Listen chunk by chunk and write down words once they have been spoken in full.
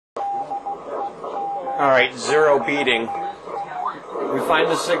Alright, zero beating. We find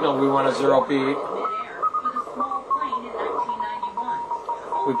the signal we want a zero beat.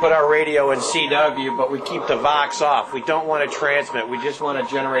 We put our radio in CW, but we keep the Vox off. We don't want to transmit, we just want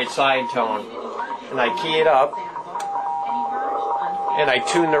to generate side tone. And I key it up, and I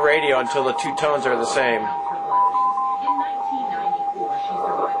tune the radio until the two tones are the same.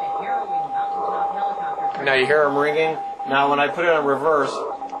 Now you hear them ringing. Now when I put it on reverse,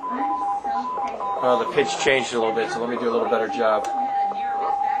 oh, the pitch changed a little bit, so let me do a little better job.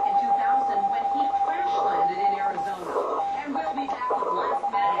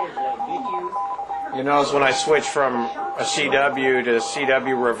 You notice when I switch from a CW to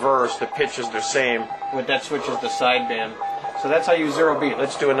CW reverse, the pitch is the same. With that switches the sideband. So that's how you zero beat.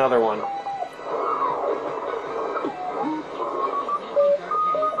 Let's do another one.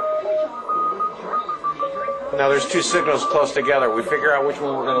 Now there's two signals close together. We figure out which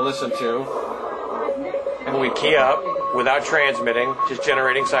one we're going to listen to. And we key up without transmitting, just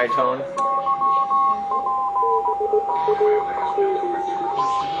generating side tone.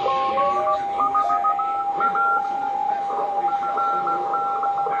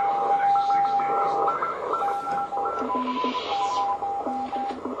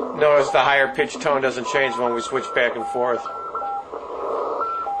 Notice the higher pitch tone doesn't change when we switch back and forth.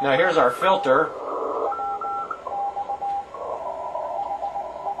 Now here's our filter.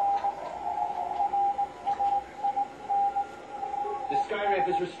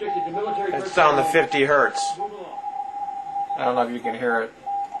 It's down to 50 hertz. I don't know if you can hear it.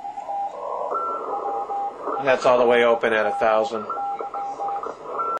 That's all the way open at 1,000.